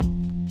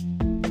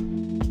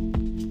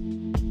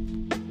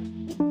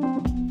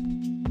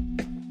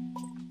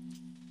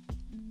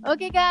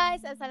Okay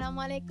guys,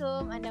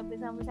 Assalamualaikum. Anda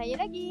bersama saya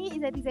lagi,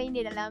 Izzati Zain,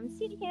 di dalam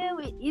Sit Here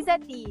with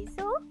Izzati.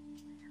 So,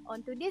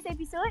 on today's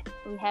episode,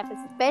 we have a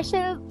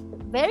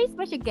very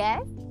special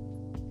guest.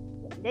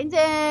 Jeng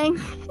jeng.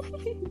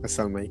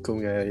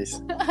 Assalamualaikum guys.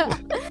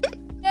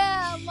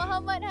 Ya,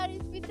 Muhammad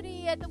Haris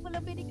Fitri ataupun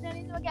lebih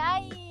dikenali sebagai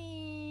Ais.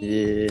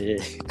 Yeay.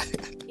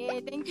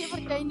 Okay, thank you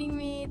for joining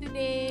me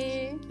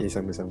today. Okay,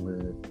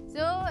 sama-sama.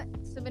 So,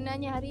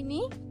 sebenarnya hari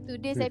ni,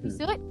 today's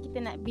episode,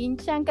 kita nak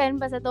bincangkan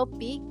pasal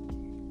topik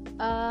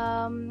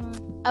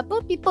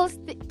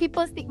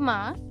people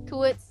stigma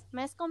towards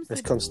Mescom students.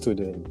 Mescom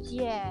students.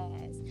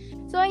 Yes.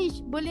 So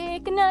Aish,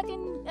 boleh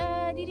kenalkan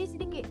diri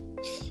sedikit?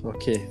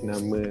 Okay,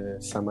 nama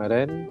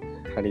samaran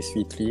Haris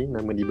Fitri.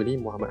 Nama diberi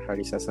Muhammad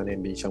Haris Hasanan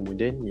bin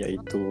Syamudin,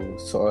 iaitu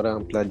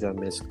seorang pelajar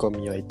Mescom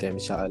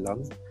UiTM Shah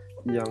Alam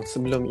yang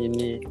sebelum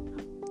ini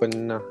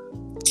pernah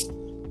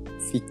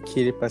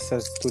fikir pasal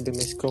student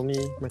Mescom ni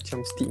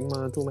macam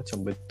stigma tu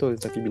macam betul,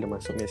 tapi bila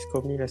masuk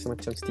Mescom ni rasa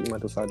macam stigma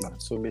tu salah.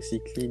 So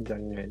basically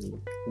jangan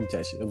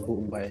judge a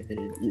book by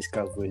its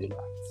cover je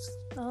lah.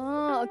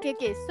 Oh, okay.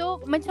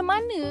 So macam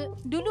mana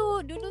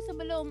dulu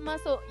sebelum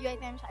masuk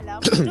UiTM Shah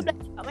Alam, dulu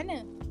belajar kat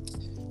mana?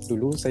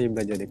 Dulu saya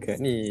belajar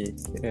dekat ni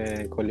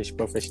College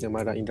Professional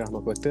Mara Indah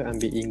Mahkota,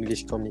 ambil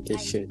English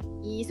Communication.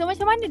 So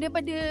macam mana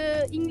daripada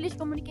English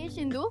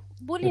Communication tu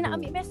boleh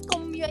nak ambil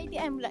Mescom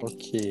UiTM pula ni?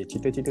 Okay,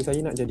 cita-cita saya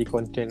nak jadi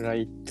content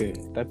writer.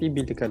 Tapi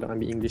bila kalau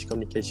ambil English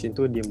Communication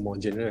tu dia more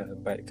general.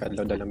 But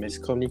kalau dalam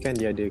Mescom ni kan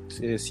dia ada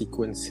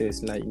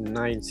sequences like 9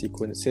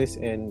 sequences,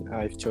 and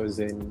I've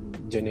chosen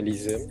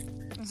journalism.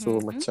 So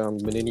macam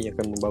benda ni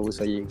akan membawa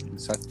saya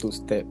satu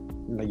step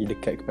lagi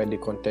dekat kepada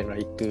content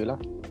writer lah.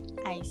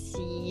 I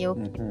see.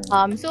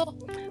 So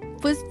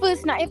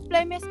first nak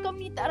apply Mescom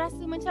ni tak rasa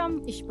macam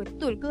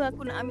betul ke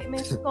aku nak ambil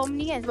Mescom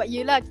ni kan? Sebab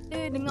yelah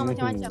kita dengar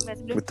macam-macam kan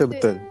sebelum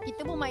betul.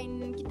 Kita pun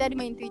kita ada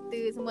main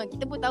Twitter semua.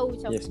 Kita pun tahu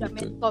macam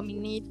Mescom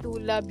ini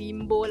itulah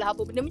bimbo lah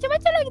apa benda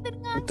macam-macam lah kita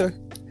dengar. Betul.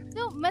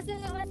 So masa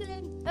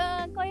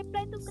kau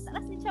apply tu kau tak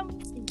rasa macam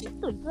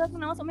betul ke aku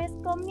nak masuk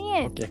Mescom ni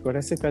kan? Okay, aku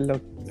rasa kalau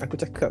aku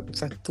cakap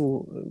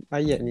satu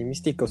ayat ni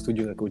mesti kau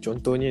setuju dengan aku.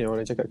 Contohnya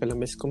orang cakap kalau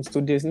Mescom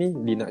students ni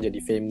dia nak jadi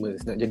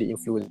famous, nak jadi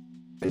influencer,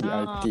 jadi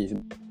artis.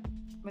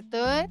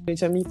 Betul.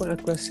 Macam ni pun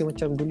aku rasa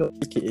macam dulu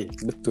fikir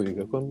betul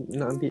ke aku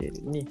nak ambil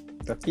ni.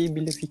 Tapi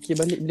bila fikir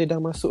balik, bila dah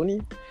masuk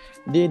ni,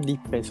 dia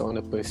depends on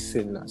the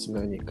person lah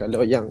sebenarnya.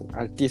 Kalau yang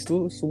artis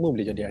tu semua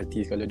boleh jadi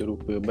artis kalau dia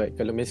rupa. But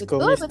kalau Mescom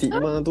ni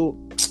stigma tu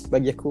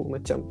bagi aku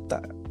macam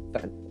tak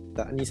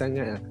ni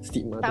sangat lah.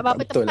 Stigma tak tu tak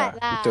betul lah.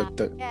 lah.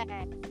 Betul.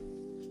 Kan?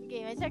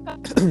 Okay, macam kau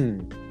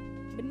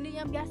benda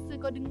yang biasa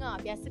kau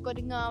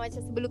dengar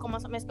macam sebelum kau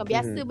masuk Mescom.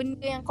 Biasa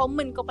benda yang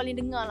common kau paling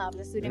dengar lah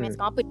pasal student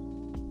Mescom apa?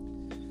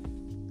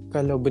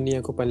 Kalau benda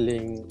yang aku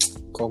paling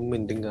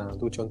common dengar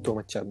tu, contoh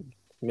macam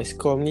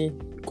Mescom ni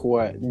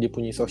kuat, dia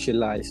punya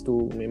socialize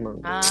tu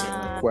memang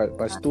kuat.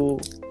 Lepas tu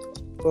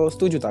kau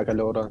setuju tak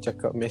kalau orang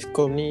cakap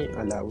Mescom ni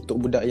alah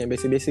untuk budak yang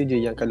biasa-biasa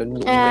je, yang kalau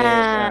duduk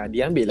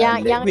dia ambil lah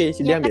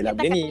language, dia ambil lah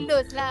benda ni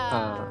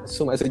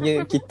so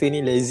maksudnya kita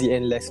ni lazy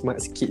and less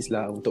smart kids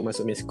lah untuk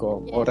masuk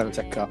Mescom, orang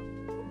cakap.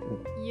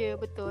 Ya,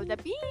 betul.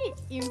 Tapi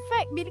in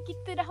fact bila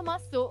kita dah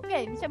masuk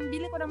kan, macam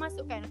bila kau dah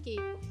masuk kan,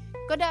 okay,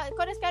 Kau dah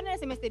sekarang dah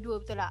semester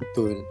 2, betul tak?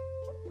 Betul.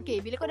 Okay,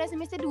 bila kau dah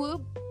semester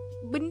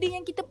 2, benda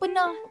yang kita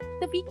pernah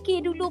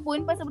terfikir dulu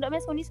pun pasal budak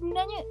Mescom ni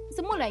sebenarnya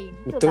semua lain.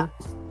 Betul tak?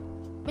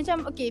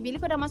 Macam okay, bila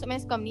kau dah masuk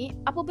Mescom ni,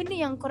 apa benda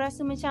yang kau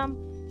rasa macam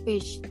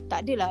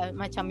tak adalah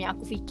macam yang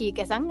aku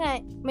fikirkan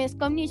sangat.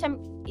 Mescom ni macam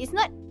it's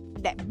not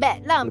that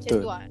bad lah.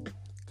 Betul. Macam tu lah.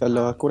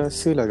 Kalau aku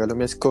rasa lah kalau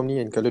Mescom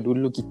ni kan, kalau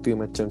dulu kita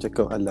macam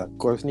cakap alah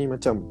course ni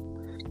macam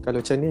kalau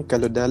macam ni,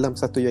 kalau dalam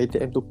satu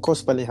UiTM tu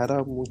course paling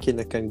haram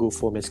mungkin akan go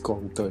for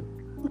Mescom, betul.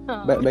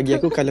 Bagi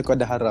aku kalau kau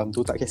dah haram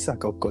tu tak kisah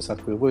kau course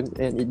apa pun,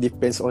 and it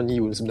depends on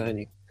you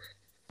sebenarnya.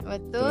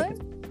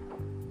 Betul.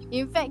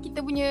 In fact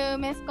kita punya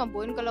Mescom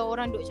pun kalau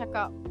orang duk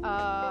cakap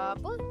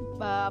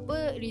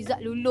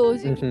result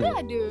lulus kita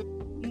ada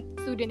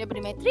student daripada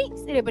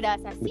matrix, daripada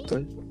asasi.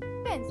 Betul.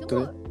 Kan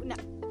semua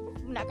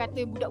nak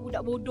kata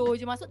budak-budak bodoh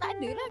je masuk, tak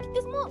ada lah. Kita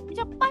semua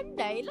macam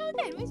pandai lah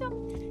kan. Macam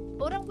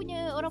orang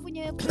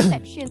punya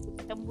perception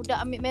macam budak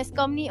ambil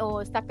Mescom ni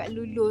setakat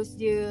lulus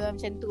je,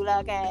 macam tu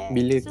lah kan.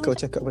 Bila kau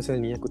cakap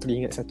pasal ni, aku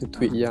teringat satu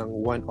tweet yang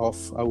one of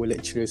our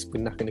lecturers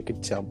pernah kena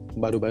kecam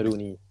baru-baru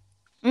ni.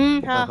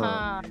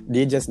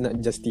 Dia just nak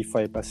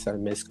justify pasal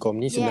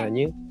Mescom ni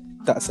sebenarnya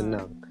tak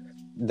senang,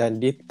 dan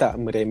dia tak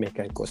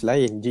meremehkan course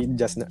lain. Dia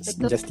just nak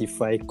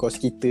justify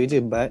course kita je,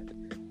 but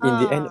in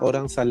the end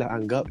orang salah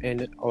anggap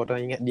and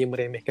orang ingat dia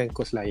meremehkan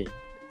course lain.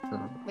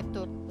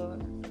 Betul.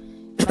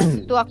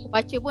 Masa tu aku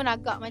baca pun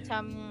agak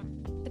macam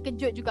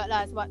terkejut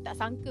jugalah, sebab tak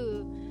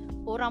sangka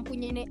orang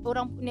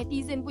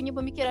netizen punya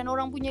pemikiran,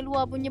 orang punya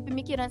luar punya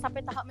pemikiran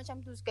sampai tahap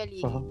macam tu sekali.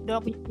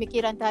 Diorang punya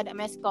pemikiran terhadap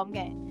Mescom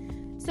kan.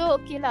 So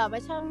okay lah,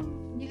 macam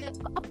bila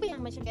apa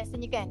yang macam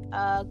biasanya kan,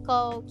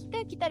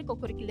 kita ada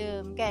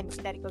kurikulum kan,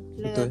 kita ada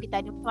kurikulum, Betul. kita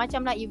ada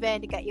macam lah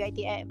event dekat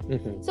UiTM.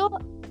 So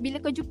bila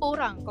kau jumpa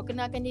orang, kau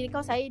kenalkan diri kau,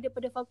 saya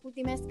daripada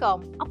Fakulti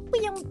Meskom, apa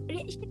yang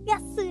reaction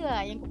biasa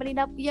lah yang kau paling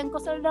yang kau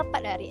selalu dapat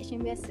lah,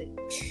 reaction biasa?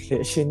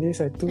 Reaction dia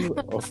satu,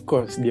 of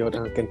course dia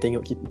orang akan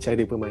tengok kita,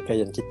 cara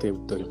pemakaian kita.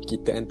 Betul,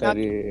 kita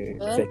antara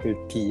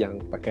fakulti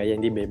yang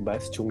pakaian dia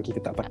bebas, cuma kita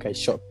tak pakai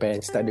short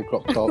pants, tak ada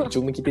crop top,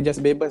 cuma kita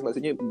just bebas,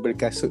 maksudnya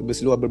berkasut,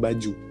 berseluar,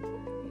 berbaju.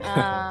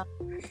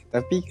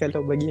 Tapi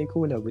kalau bagi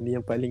aku lah, benda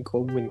yang paling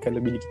common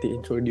kalau bila kita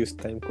introduce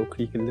time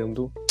curriculum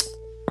tu,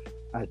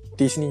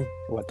 artis ni,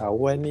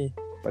 wartawan ni,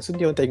 lepas tu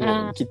dia orang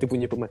tengok kita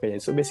punya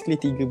pemakaian. So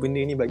basically 3 benda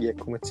ni bagi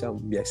aku macam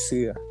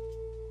biasa lah.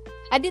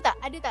 Ada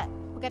tak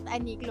perkataan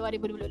ni keluar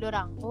daripada mulut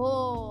diorang?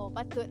 Oh,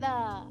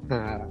 patutlah.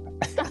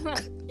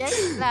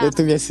 Biasalah.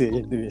 Itu biasa,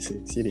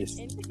 serius.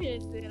 Itu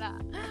biasa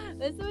lah.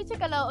 So macam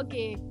kalau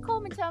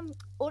kau macam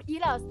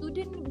yelah,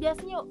 student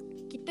biasanya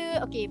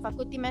kita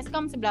fakulti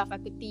Meskom sebelah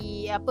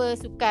fakulti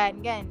sukan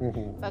kan.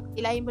 Fakulti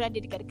lain pun ada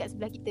dekat-dekat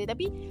sebelah kita.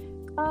 Tapi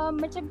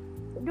macam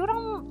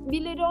diorang,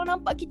 bila diorang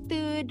nampak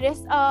kita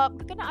dress up,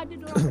 kadang ada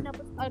diorang pernah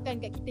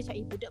persoalkan kat kita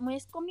macam, budak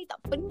Meskom ni tak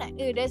penat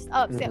ke dress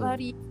up setiap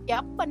hari?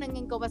 Apa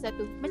pandangan kau pasal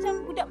tu?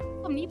 Macam budak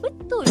Meskom ni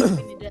betul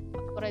kena dress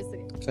up, kau rasa?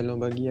 Kalau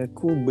bagi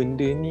aku,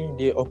 benda ni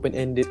dia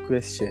open-ended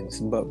question.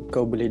 Sebab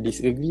kau boleh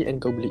disagree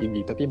and kau boleh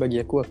agree. Tapi bagi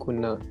aku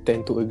nak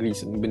tend to agree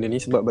benda ni.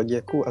 Sebab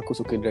bagi aku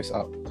suka dress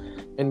up.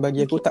 And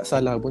bagi aku tak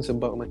salah pun,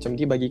 sebab macam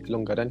dia bagi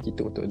kelonggaran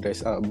kita untuk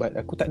dress up. But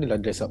aku tak adalah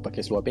dress up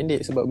pakai seluar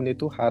pendek, sebab benda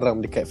tu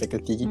haram dekat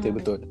fakulti kita.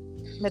 Betul.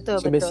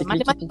 So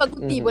Macam-macam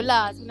fakulti pun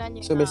lah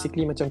sebenarnya. So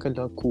basically macam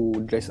kalau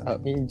aku dress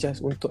up ni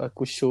just untuk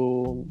aku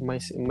show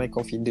my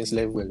confidence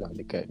level lah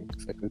dekat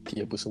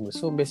fakulti apa semua.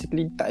 So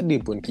basically tak ada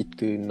pun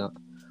kita nak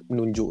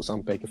menunjuk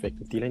sampai ke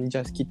fakulti lain,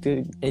 just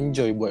kita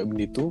enjoy buat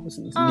benda tu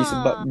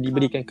disebab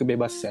diberikan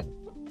kebebasan.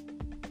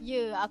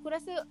 Aku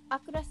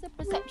rasa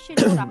perception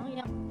orang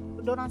yang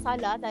dorang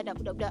salah terhadap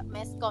budak-budak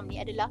Meskom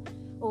ni adalah,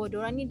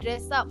 dorang ni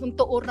dress up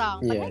untuk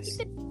orang. Padahal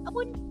kita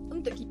pun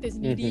untuk kita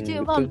sendiri je,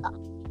 faham tak?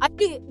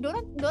 Ada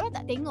dorang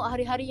tak tengok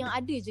hari-hari yang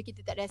ada je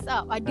kita tak dress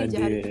up. Ada je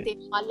hari kita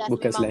malas.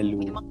 Bukan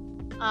selalu.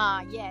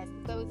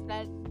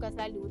 Bukan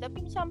selalu. Tapi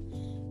macam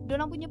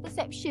dorang punya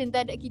perception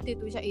terhadap kita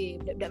tu macam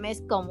budak-budak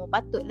Meskom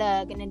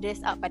patutlah kena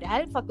dress up.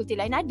 Padahal fakulti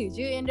lain ada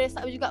je yang dress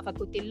up juga.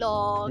 Fakulti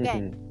law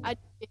kan,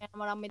 ada yang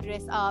ramai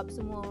dress up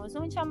semua.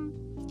 So macam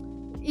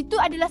itu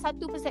adalah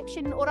satu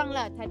perception orang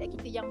lah terhadap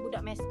kita yang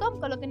budak Meskom.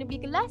 Kalau kena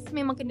pergi kelas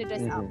memang kena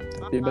dress up.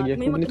 Tapi bagi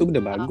aku benda tu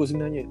benda bagus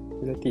sebenarnya,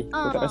 Zati.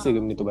 Kau tak rasa ke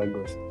benda tu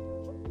bagus?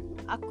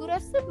 Aku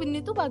rasa benda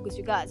tu bagus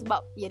juga.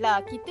 Sebab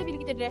yelah, kita bila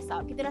kita dress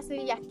up, kita rasa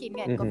yakin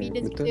kan.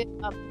 Confidence kita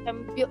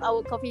macam build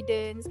our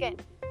confidence kan.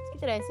 So,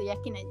 kita rasa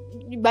yakin.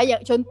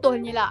 Banyak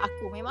contohnya lah,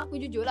 memang aku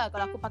jujur lah,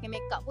 kalau aku pakai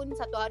makeup pun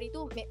satu hari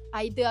tu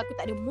either aku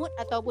tak ada mood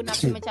ataupun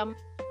aku macam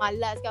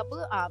malas ke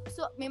apa.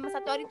 So memang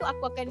satu hari tu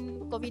aku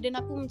akan, confident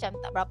aku macam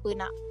tak berapa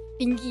nak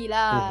tinggi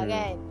lah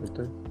kan.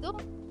 Betul. So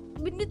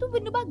benda tu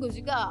benda bagus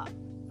juga,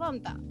 faham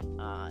tak?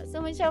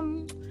 So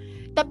macam,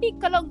 tapi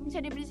kalau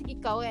macam daripada segi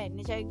kau kan,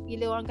 macam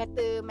bila orang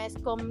kata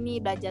Meskom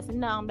ni belajar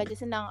senang,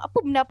 apa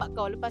pendapat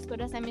kau lepas kau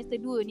dah semester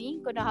 2 ni,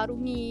 kau dah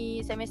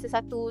harungi semester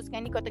 1,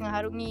 sekarang ni kau tengah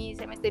harungi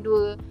semester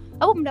 2.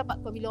 Apa pendapat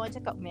kau bila orang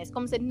cakap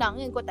Meskom senang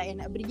ke, kau tak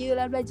payah nak beria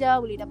lah belajar,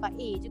 boleh dapat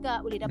A juga,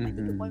 boleh dapat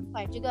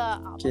 3.5 juga.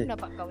 Apa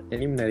pendapat kau? Yang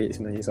ni menarik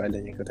sebenarnya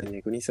soalan yang kau tanya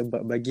aku ni.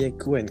 Sebab bagi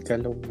aku kan,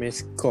 kalau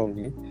Meskom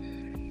ni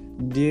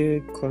dia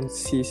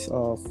consist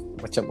of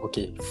macam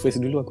first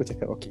dulu aku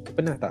cakap kau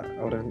pernah tak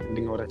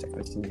dengar orang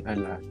cakap macam ni,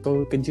 alah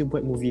kau kerja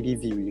buat movie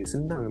review je,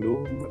 senang tu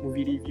buat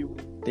movie review,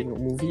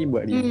 tengok movie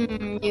buat review.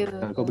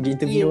 Kau pergi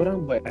interview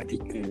orang buat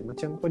artikel,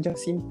 macam kau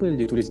just simple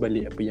je tulis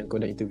balik apa yang kau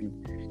dah interview.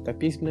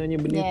 Tapi sebenarnya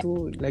benda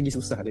tu lagi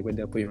susah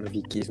daripada apa yang orang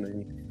fikir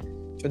sebenarnya.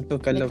 Contoh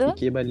kalau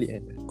fikir balik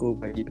kan, aku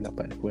bagi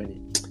pendapat aku ni,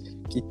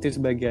 kita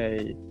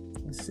sebagai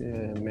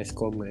mass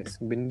commerce,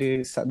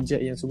 benda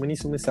subjek yang semua ni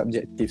semua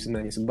subjektif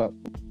sebenarnya. Sebab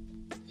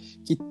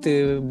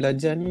kita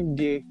belajar ni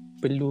dia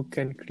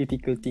perlukan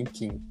critical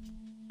thinking.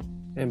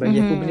 Dan bagi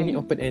aku benda ni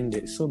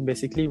open-ended. So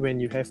basically when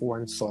you have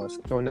one source,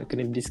 kau nak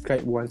kena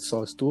describe one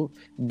source tu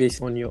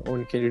based on your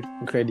own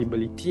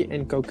credibility,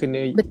 and kau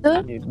kena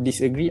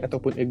disagree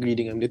ataupun agree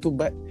dengan benda tu,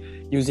 but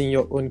using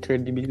your own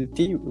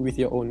credibility with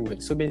your own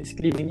words. So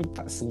basically benda ni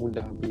tak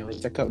semudah yang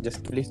cakap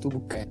just tulis tu,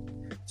 bukan.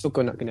 So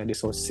kau nak kena ada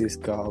sources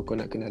kau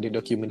nak kena ada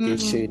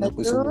documentation apa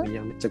semua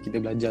yang macam kita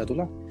belajar tu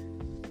lah.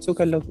 So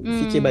kalau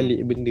fikir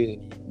balik benda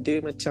ni,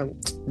 dia macam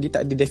dia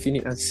tak ada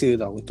definite answer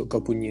lah untuk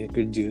kau punya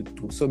kerja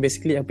tu. So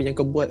basically apa yang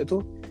kau buat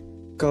tu,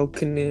 kau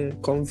kena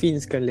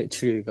convincekan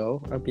lecturer kau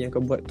apa yang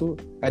kau buat tu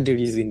ada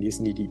reason dia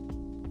sendiri.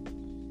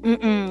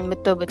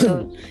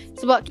 Betul.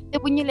 Sebab kita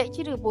punya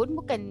lecturer pun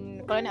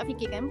bukan, kalau nak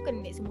fikirkan,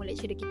 bukan semua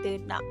lecturer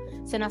kita nak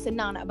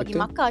senang-senang nak bagi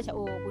markah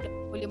macam budak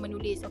boleh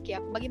menulis, aku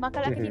bagi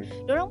markah lah ni.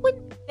 Diorang pun,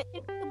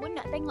 lecturer kita pun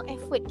nak tengok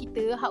effort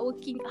kita, hard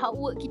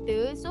work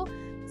kita, so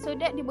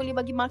that dia boleh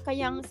bagi markah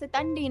yang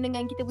setanding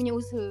dengan kita punya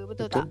usaha.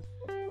 Betul tak?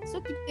 So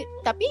kita,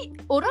 tapi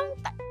orang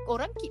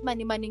orang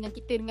banding-banding dengan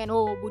kita dengan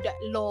budak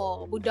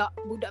law, budak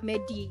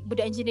medik,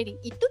 budak engineering.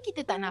 Itu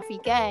kita tak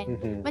nafikan.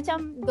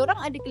 Macam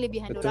dorang ada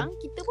kelebihan dorang,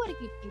 kita pun ada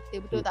kelebihan kita,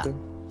 betul tak?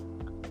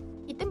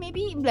 Kita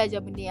maybe belajar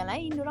benda yang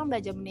lain, dorang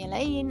belajar benda yang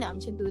lain,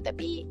 macam tu.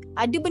 Tapi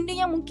ada benda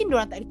yang mungkin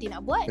dorang tak reti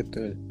nak buat.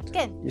 Betul.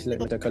 Kan? It's like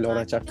macam kalau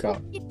orang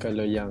cakap,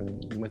 kalau yang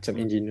macam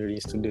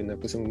engineering student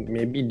apa semua,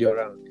 maybe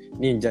diorang,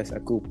 ni just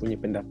aku punya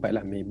pendapat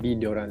lah, maybe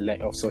diorang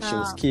lack of social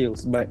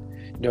skills, but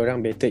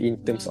diorang better in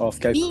terms of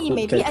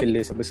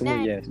calculus apa semua.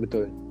 Yes,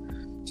 betul.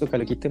 So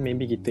kalau kita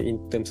maybe kita in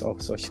terms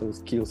of social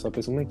skills apa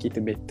semua, kita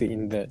better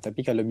in that.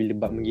 Tapi kalau bila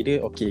bab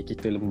mengira, okay,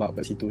 kita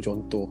lembab kat situ,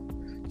 contoh.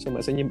 So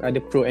maksudnya ada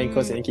pro and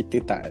cons yang kita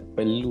tak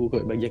perlu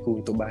kot bagi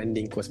aku untuk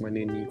banding kos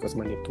mana ni, kos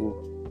mana tu.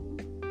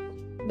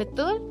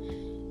 Betul.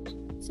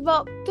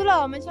 Sebab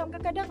itulah macam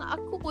kadang-kadang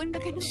aku pun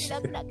kadang-kadang bila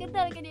aku nak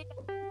kenal dengan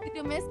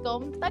dia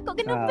meskom, takut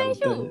kena bash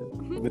tu.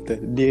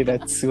 Betul. Dia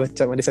rasa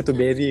macam ada satu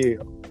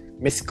barrier.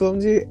 Meskom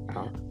je.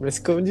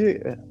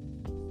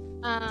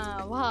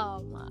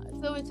 Faham.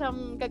 So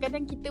macam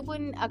kadang-kadang kita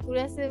pun, aku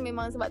rasa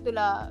memang sebab tu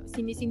lah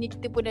sini-sini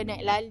kita pun dah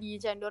naik lali.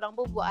 Macam diorang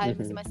pun buat hal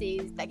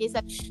masing-masing. Tak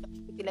kisah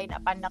kita lain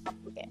nak pandang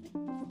apa kan.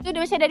 So dia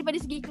macam daripada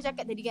segi kau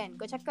cakap tadi kan,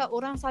 kau cakap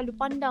orang selalu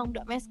pandang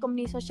budak meskom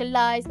ni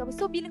socialize apa.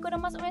 So bila kau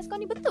dah masuk meskom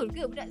ni, betul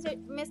ke budak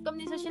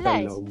meskom ni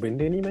socialize? Kalau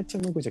benda ni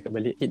macam aku cakap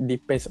balik, it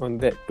depends on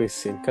that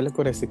person. Kalau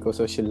kau rasa kau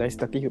socialize,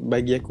 tapi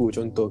bagi aku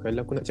contoh,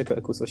 kalau aku nak cakap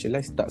aku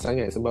socialize, tak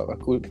sangat sebab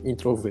aku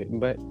introvert,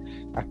 but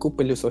aku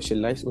perlu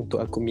socialize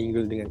untuk aku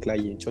mingle dengan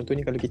klien.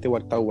 Contohnya kalau kita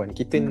wartawan,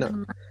 kita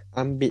nak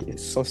ambil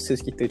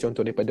sources kita,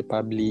 contoh daripada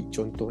public,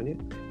 contohnya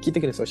kita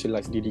kena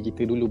socialize diri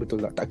kita dulu,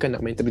 betul tak? Takkan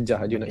nak main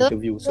terjah je nak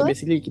interview. So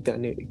basically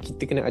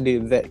kita kena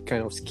ada that kind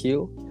of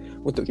skill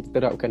untuk kita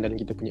terapkan dalam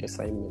kita punya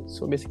assignment.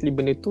 So basically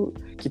benda tu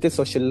kita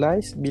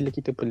socialize bila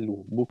kita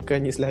perlu,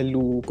 bukannya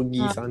selalu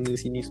pergi sana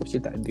sini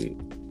social, tak ada.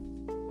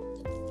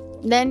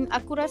 Dan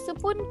aku rasa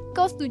pun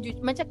kau setuju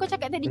macam kau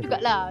cakap tadi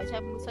jugalah,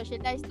 macam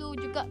socialize tu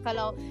juga,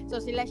 kalau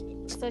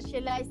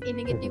socialize in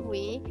negative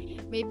way,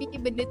 maybe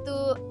benda tu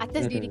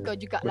atas diri kau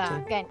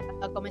jugalah. Kan,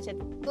 kalau kau macam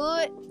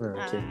takut,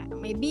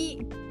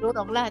 maybe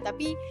dorong lah.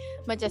 Tapi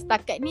macam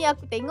setakat ni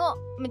aku tengok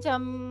macam,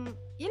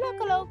 yelah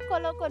kalau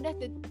kau dah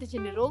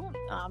tercenderung,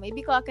 maybe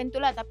kau akan tu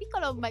lah. Tapi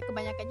kalau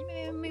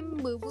kebanyakannya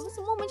member pun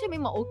semua macam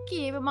memang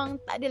okay, memang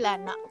tak adalah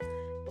nak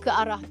ke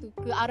arah tu,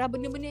 ke arah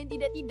benda-benda yang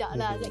tidak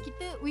lah. Sebab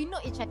kita, we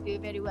know each other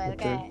very well.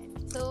 Betul. Kan.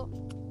 So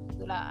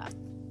itulah.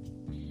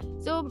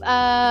 So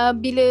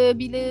bila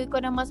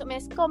kau dah masuk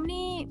meskom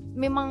ni,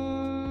 memang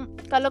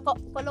kalau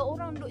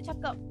orang duk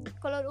cakap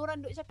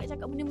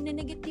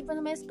benda-benda negatif pasal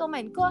meskom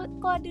kan,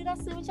 kau ada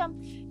rasa macam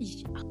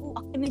aku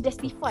kena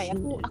justify,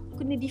 aku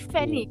kena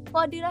defend ni.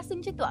 Kau ada rasa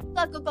macam tu?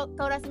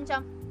 Kau rasa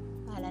macam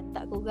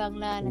lantak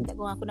korang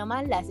aku dah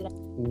malas dah.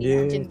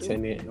 Dia macam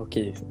ni.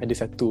 Okay, ada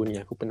satu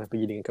ni aku pernah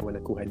pergi dengan kawan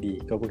aku, Hadi.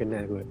 Kau pun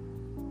kenal kot.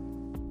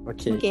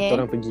 Okay.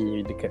 Kita orang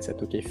pergi dekat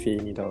satu kafe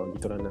ni tau.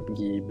 Kita orang nak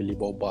pergi beli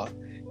boba.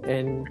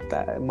 And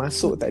tak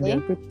masuk, tak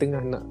ada apa,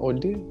 tengah nak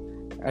order,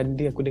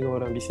 ada aku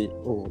dengar orang bisik,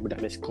 budak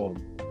meskom.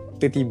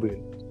 Tiba-tiba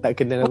tak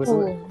kenal apa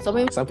semua.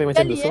 Sampai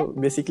macam tu. So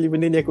basically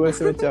benda ni aku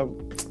rasa macam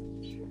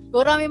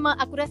korang memang,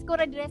 aku rasa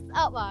korang dress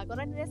up lah.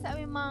 Korang dress up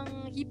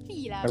memang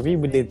hippie lah. Tapi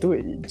benda tu,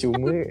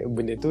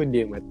 benda tu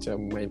dia macam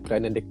main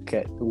peranan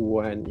dekat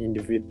one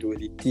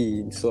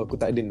individuality. So aku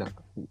tak ada nak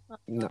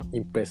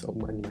impress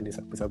mana-mana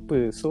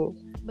siapa-siapa. So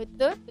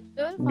Betul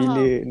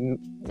bila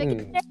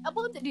kita dress up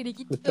pun untuk diri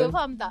kita. Betul.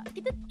 Faham tak?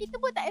 Kita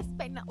pun tak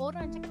expect nak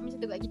orang cakap macam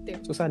tu kat kita.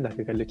 So salah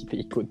ke kalau kita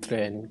ikut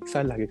trend?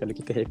 Salah ke kalau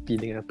kita happy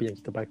dengan apa yang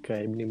kita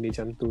pakai? Benda-benda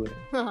macam tu.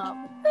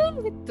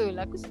 Betul.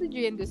 Aku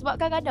setuju yang tu. Sebab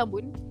kadang-kadang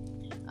pun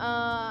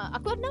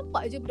aku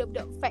nampak je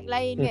budak-budak fact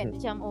lain kan,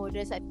 macam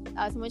dress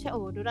semua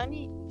macam diorang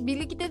ni,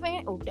 bila kita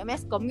tanya budak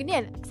meskom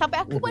gini kan,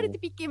 sampai aku pun ada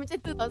terfikir macam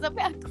tu tau,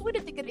 sampai aku pun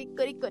dah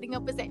terikut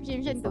dengan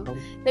perception macam tu.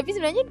 Tapi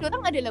sebenarnya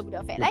diorang adalah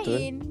budak fact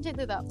lain macam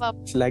tu tak? Faham?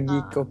 Selagi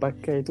kau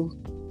pakai tu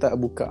tak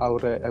buka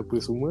aurat apa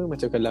semua,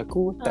 macam kalau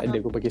aku tak ada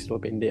aku pakai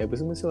seluar pendek apa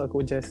semua, so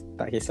aku just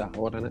tak kisah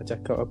orang nak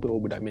cakap apa,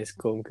 budak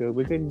meskom ke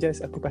apa ke, just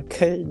aku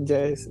pakai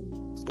just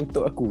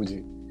untuk aku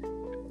je.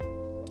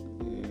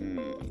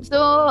 So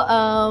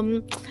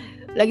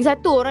lagi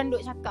satu orang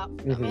duk cakap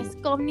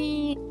meskom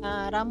ni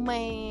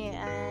ramai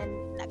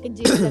nak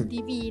kerja dalam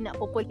TV, nak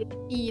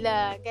populariti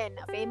lah kan,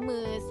 nak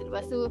famous.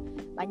 Lepas tu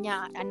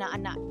banyak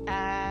anak-anak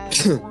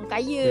orang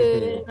kaya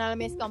dalam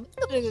meskom.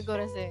 Betul ke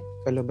kau rasa?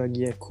 Kalau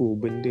bagi aku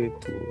benda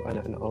tu,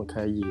 anak-anak orang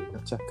kaya,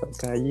 nak cakap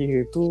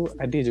kaya tu,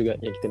 ada juga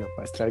yang kita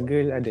nampak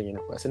struggle, ada yang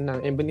nampak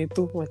senang. Benda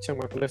tu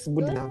macam aku rasa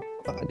boleh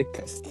nampak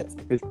dekat setiap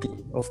faculty.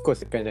 Of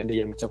course akan ada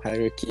yang macam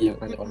hierarchy yang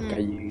anak orang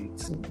kaya.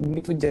 So, benda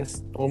tu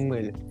just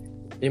normal.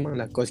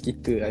 Memanglah kos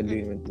kita ada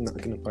nak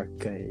kena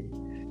pakai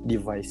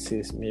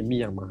devices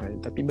maybe yang mahal,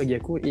 tapi bagi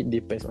aku it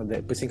depends on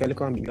that person. Kalau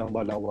kau ambil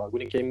gambar lawa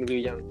guna kamera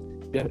yang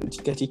biar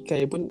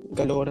cikai-cikai pun,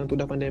 kalau orang tu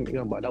dah pandai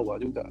ambil gambar lawa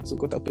juga, so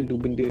kau tak perlu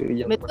benda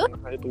yang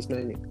mahal pun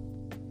sebenarnya.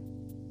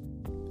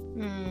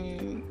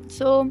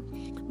 So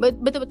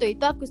betul-betul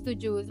itu aku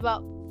setuju.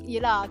 Sebab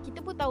yelah, kita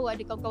pun tahu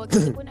ada kawan-kawan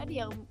kita pun ada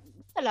yang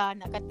salah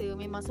nak kata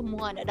memang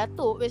semua anak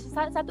datuk.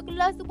 Satu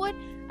kelas tu pun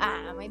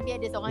maybe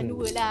ada seorang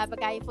dua lah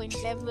pakai iPhone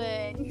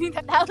 11.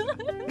 Tak tahu.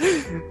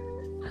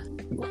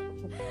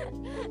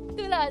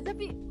 Itulah.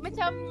 Tapi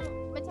macam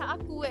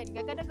aku kan,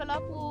 kadang-kadang kalau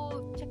aku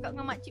cakap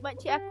dengan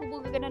makcik-makcik aku pun,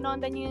 kadang-kadang orang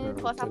tanya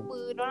kos apa,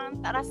 orang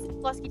tak rasa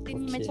kos kita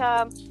ni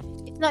macam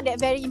it's not that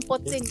very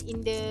important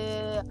in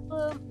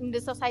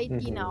the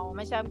society now.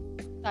 Macam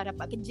susah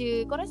dapat kerja.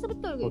 Kau rasa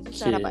betul ke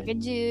susah dapat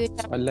kerja?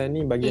 Soalan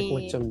ni bagi aku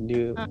macam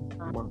dia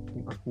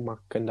aku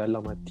makan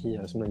dalam hati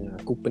lah sebenarnya.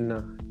 Aku pernah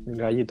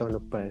raya tahun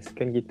lepas,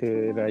 kan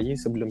kita raya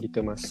sebelum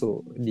kita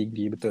masuk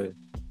degree, betul?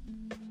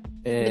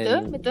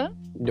 Betul.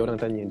 Dia orang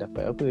tanya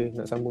dapat apa,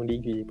 nak sambung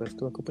degree. Lepas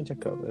tu aku pun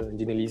cakap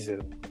journalism,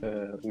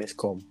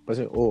 masscom. Lepas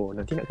tu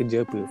nanti nak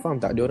kerja apa?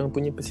 Faham tak? Dia orang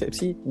punya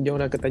persepsi, dia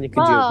orang akan tanya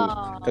kerja apa.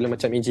 Kalau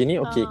macam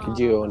engineer,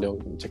 kerja, orang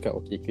cakap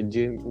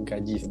kerja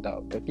gaji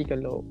sedap. Tapi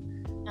kalau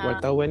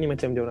wartawan ni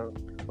macam dia orang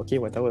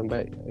wartawan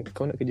baik,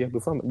 kau nak kerja apa?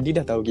 Faham?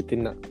 Dia dah tahu kita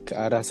nak ke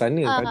arah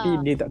sana, tapi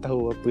dia tak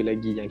tahu apa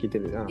lagi yang kita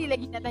dia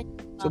lagi nak tanya.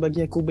 So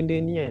bagi aku benda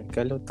ni kan,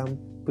 kalau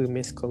tanpa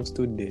masscom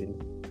student,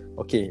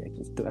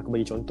 aku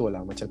bagi contoh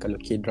lah, macam kalau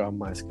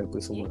K-drama ke apa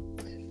semua.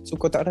 So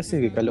kau tak rasa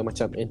ke kalau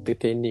macam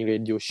entertaining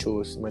radio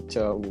shows,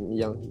 macam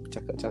yang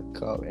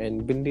cakap-cakap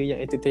and benda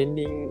yang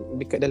entertaining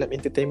dekat dalam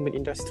entertainment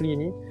industry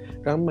ni,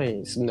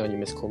 ramai sebenarnya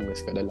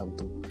mass-commerce kat dalam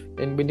tu.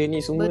 And benda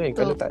ni semua kan,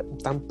 kalau tak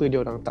tanpa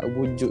dia orang tak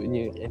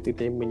wujudnya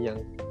entertainment yang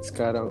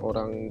sekarang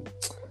orang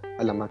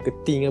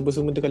marketing apa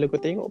semua tu, kalau kau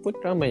tengok pun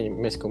ramai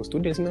mass-com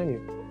student sebenarnya.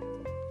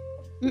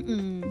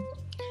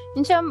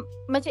 Macam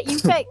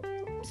in fact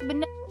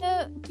sebenarnya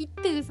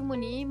kita semua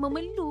ni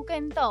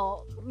memerlukan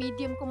tau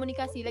medium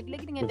komunikasi,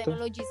 lagi-lagi dengan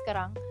teknologi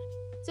sekarang.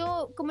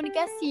 So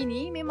komunikasi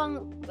ni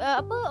memang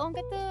orang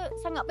kata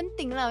sangat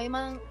penting lah.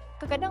 Memang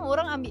kadang-kadang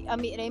orang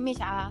ambil remeh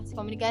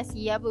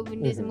komunikasi apa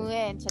benda semua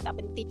kan, macam tak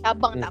penting,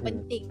 cabang tak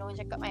penting orang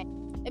cakap kan.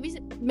 Tapi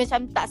macam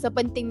tak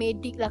sepenting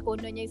medik lah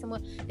kononnya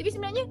semua. Tapi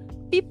sebenarnya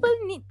people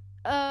need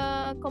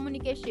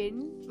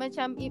communication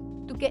macam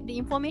to get the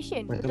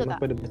information. Betul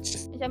tak?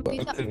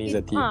 Macam ni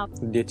Zati,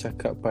 dia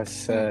cakap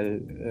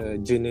pasal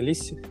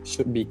journalist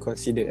should be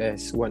considered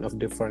as one of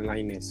the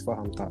frontliners.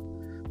 Faham tak?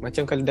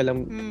 Macam kalau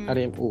dalam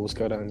RMO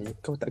sekarang ni,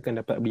 kau takkan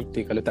dapat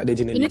berita kalau tak ada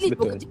journalist.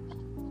 Betul?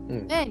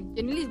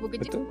 Journalist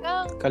bekerja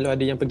kau. Kalau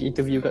ada yang pergi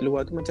interview kat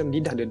luar tu, macam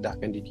dia dah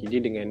dedahkan diri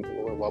dia dengan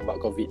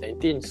wabak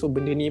COVID-19. So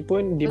benda ni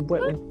pun dia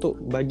buat untuk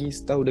bagi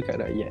tahu dekat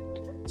rakyat.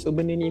 So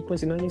benda ni pun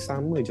sebenarnya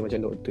sama je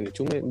macam doktor,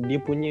 cuma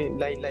dia punya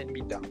lain-lain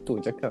bidang.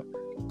 Tu cakap,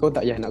 kau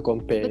tak payah nak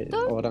compare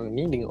orang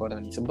ni dengan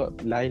orang ni, sebab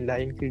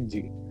lain-lain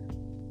kerja.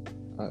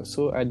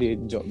 So ada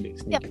job dia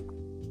sendiri.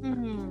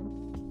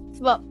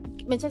 Sebab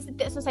macam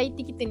setiap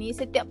society kita ni,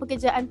 setiap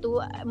pekerjaan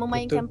tu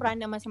memainkan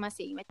peranan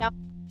masing-masing. Macam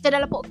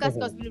dalam podcast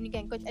kau sebelum ni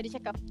kan, kau ada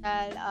cakap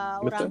pasal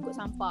orang angkut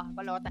sampah.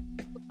 Kalau tak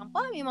angkut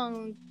sampah,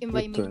 memang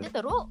environment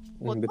kita teruk.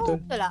 Betul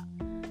tak?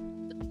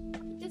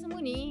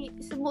 Ni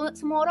semua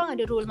orang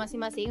ada role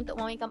masing-masing untuk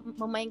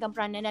memainkan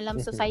peranan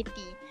dalam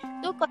society.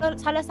 So kalau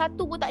salah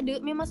satu pun tak ada,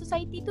 memang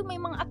society tu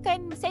memang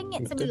akan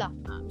sengit sebelah.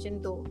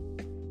 Macam tu.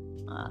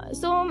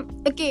 So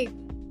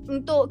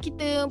untuk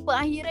kita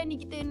perakhiran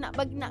ni, kita nak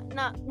bagi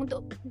nak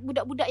untuk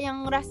budak-budak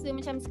yang rasa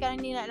macam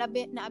sekarang ni nak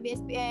ambil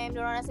SPM,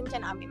 diorang rasa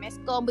macam nak ambil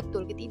masscom,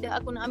 betul ke tidak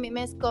aku nak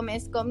ambil masscom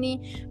ni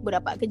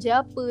berdapat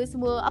kerja apa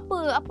semua.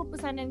 Apa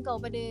pesanan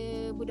kau pada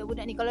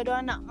budak-budak ni kalau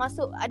diorang nak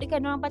masuk? Adakah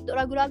diorang patut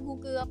ragu-ragu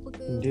ke apa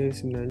ke? Dia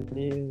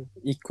sebenarnya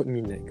ikut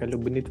minat. Kalau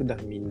benda tu dah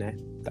minat,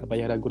 tak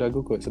payah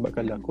ragu-ragu kot. Sebab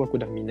kalau aku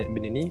dah minat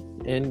benda ni,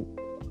 and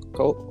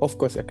kau of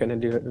course akan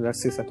ada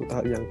rasa satu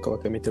tahap yang kau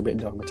akan mental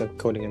breakdown. Macam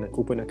kau dengan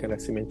aku pun akan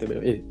rasa mental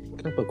breakdown.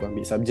 Kenapa aku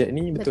ambil subjek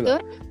ni? Betul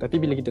tak? Tapi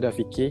bila kita dah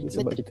fikir,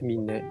 sebab kita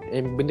minat,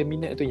 benda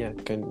minat tu yang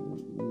akan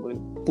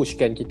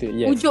pushkan kita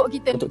ujuk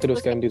kita untuk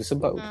teruskan dia.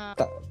 Sebab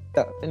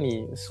tak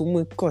ni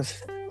semua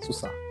course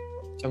susah.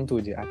 Macam tu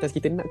je, atas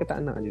kita nak ke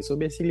tak nak je. So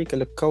basically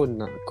kalau kau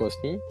nak course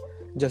ni,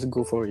 just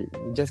go for it.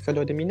 Just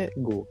kalau ada minat,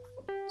 go.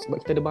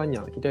 Sebab kita ada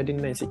banyak. Kita ada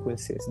 9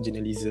 sequences: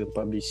 journalism,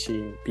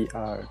 publishing,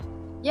 PR.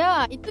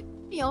 Ya, itu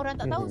yang orang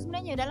tak tahu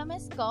sebenarnya. Dalam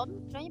masscom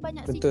sebenarnya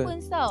banyak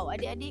sequence tau.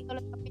 Adik-adik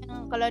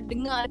kalau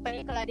dengar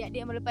lepas, kalau adik-adik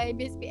yang melepas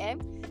BSPM,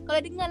 kalau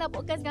dengarlah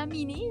podcast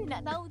kami ni,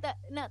 nak tahu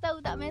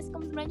tak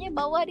masscom sebenarnya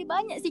bawah dia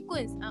banyak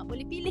sequence.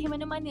 Boleh pilih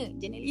mana-mana,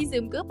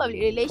 journalism ke, public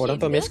relations. Orang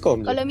tahu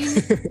masscom je. Kalau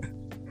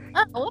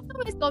orang tahu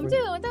masscom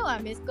je. Orang tahu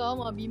masscom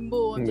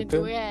bimbo macam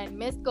tu kan.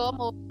 Masscom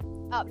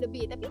up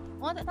lebih, tapi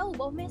orang tak tahu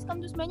bahawa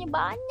masscom tu sebenarnya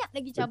banyak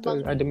lagi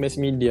cabang. Betul, ada mass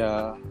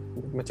media.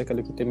 Macam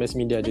kalau kita mass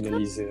media,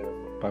 journalism,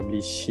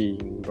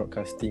 publishing,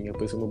 broadcasting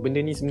apa semua.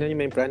 Benda ni sebenarnya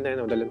main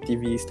peranan dalam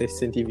TV,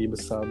 stesen TV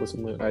besar apa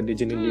semua. Ada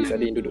jurnalis,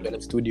 ada yang duduk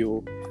dalam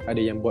studio, ada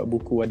yang buat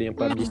buku, ada yang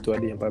publish tu,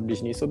 ada yang publish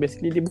ni. So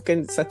basically dia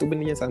bukan satu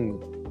benda yang sama.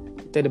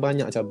 Kita ada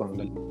banyak cabang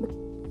dalam.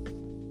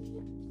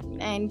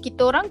 And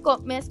kita orang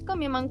masscom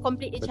memang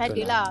complete each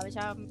other lah.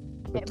 Macam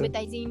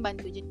advertising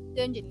bantu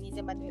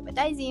journalism bantu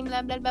advertising, bla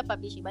bla bla,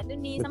 publishing bantu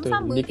ni.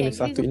 Sama-sama. Dia kena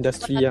satu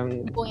industri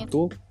yang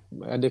tu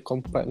ada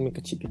kompartmen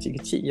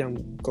kecil-kecil yang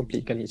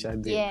completekan each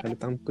other. Kalau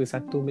tanpa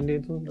satu benda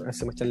tu,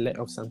 rasa macam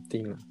lack of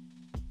something lah.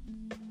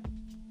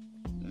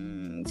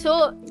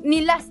 So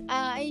ni last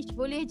Aish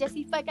boleh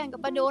justify kan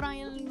kepada orang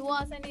yang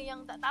luar sana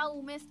yang tak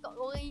tahu Meskom,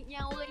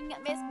 orang ingat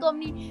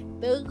Meskom ni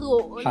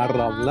teruk lah,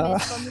 haram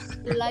lah,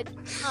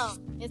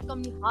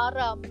 Meskom ni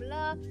haram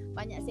lah,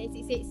 banyak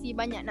seksi-seksi,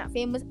 banyak nak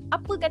famous.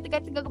 Apa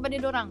kata-kata kau kepada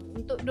dorang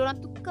untuk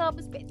dorang tukar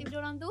perspektif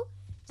dorang tu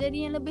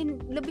jadi yang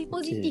lebih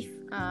positif?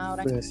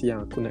 Orang first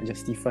yang aku nak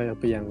justify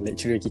apa yang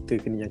lecturer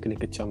kita yang kena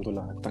kecam tu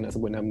lah. Aku tak nak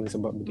sebut nama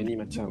sebab benda ni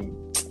macam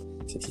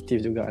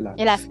sensitif jugalah.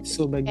 Yelah.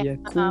 So bagi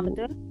aku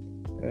betul.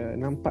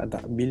 Nampak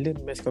tak bila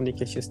mass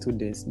communication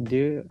students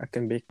dia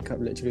akan backup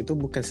lecturer tu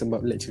bukan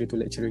sebab lecturer tu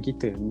lecturer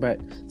kita, but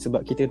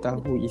sebab kita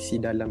tahu isi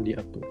dalam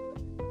dia apa.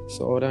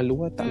 So orang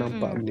luar tak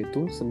nampak benda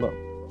tu sebab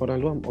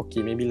orang luar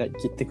okay maybe like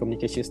kita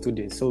communication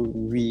student, so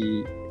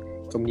we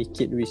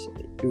communicate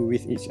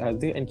with each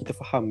other and kita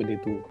faham benda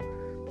tu.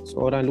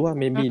 So orang luar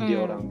maybe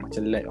dia orang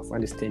macam lack of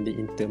understanding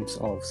in terms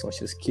of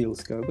social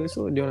skills ke apa,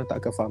 so dia orang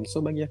tak akan faham.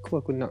 So bagi aku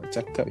nak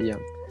cakap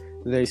yang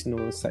there is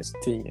no such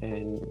thing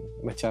and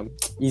macam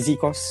easy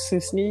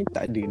courses ni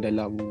tak ada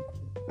dalam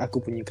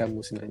aku punya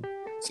kamus sebenarnya.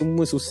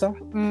 Semua susah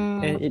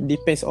and it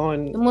depends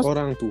on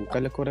orang tu.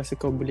 Kalau kau rasa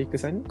kau boleh ke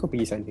sana, kau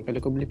pergi sana.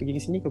 Kalau kau boleh pergi ke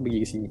sini, kau pergi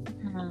ke sini.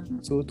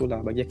 So itulah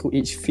bagi aku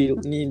each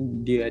field ni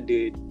dia ada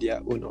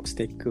their own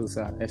obstacles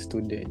lah as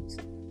students.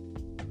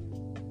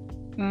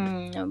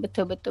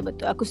 Betul.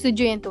 Aku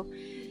setuju yang tu.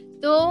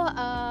 So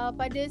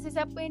pada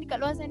sesiapa yang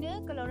dekat luar sana,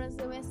 kalau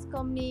rasa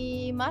Meskom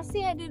ni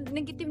masih ada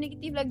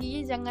negatif-negatif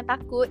lagi, jangan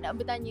takut nak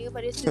bertanya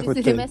pada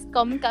studi-studi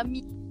Meskom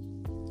kami.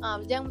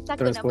 Jangan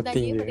takut nak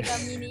bertanya pada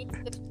kami ni.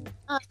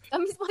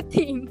 Kami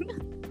sporting.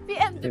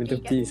 PM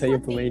tepi saya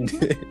pemain.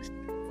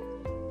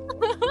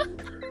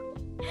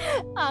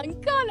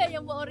 Engkau lah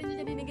yang buat orang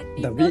jadi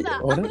negatif. Tapi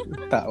orang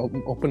tak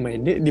open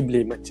minded, dia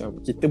boleh macam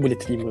kita boleh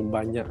terima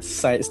banyak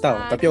sides tau.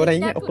 Tapi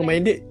orang ingat open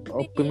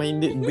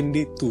minded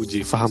benda tu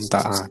je, faham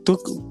tak? Tu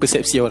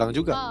persepsi orang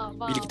juga.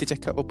 Bila kita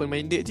cakap open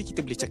minded je,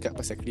 kita boleh cakap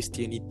pasal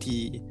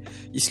Christianity,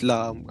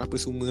 Islam, apa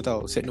semua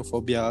tau,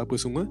 xenophobia apa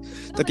semua.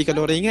 Tapi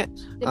kalau orang ingat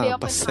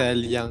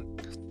pasal yang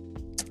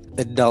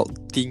adult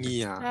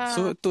tinggi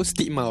so tu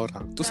stigma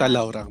orang. Tu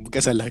salah orang,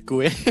 bukan salah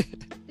aku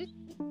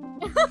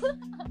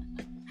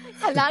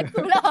salah aku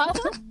lah.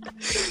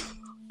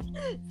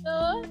 So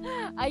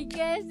I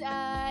guess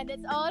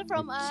that's all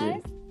from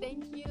us.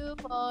 Thank you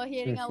for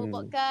hearing our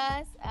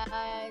podcast.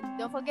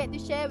 Don't forget to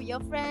share with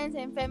your friends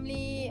and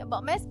family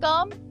about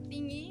Meskom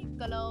tinggi.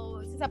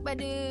 Kalau sesiapa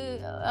ada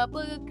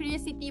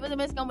curiosity pasal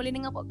Meskom, boleh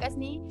dengar podcast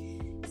ni.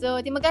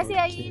 So terima kasih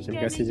Aish.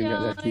 Terima kasih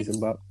juga Zaki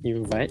sebab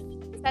invite.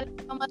 Salam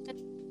Ramadan.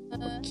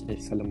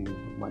 Salam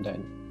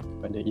Ramadan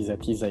kepada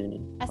Izzati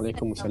Zaini.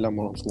 Waalaikumsalam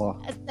warahmatullahi.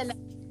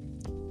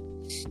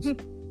 Assalamualaikum.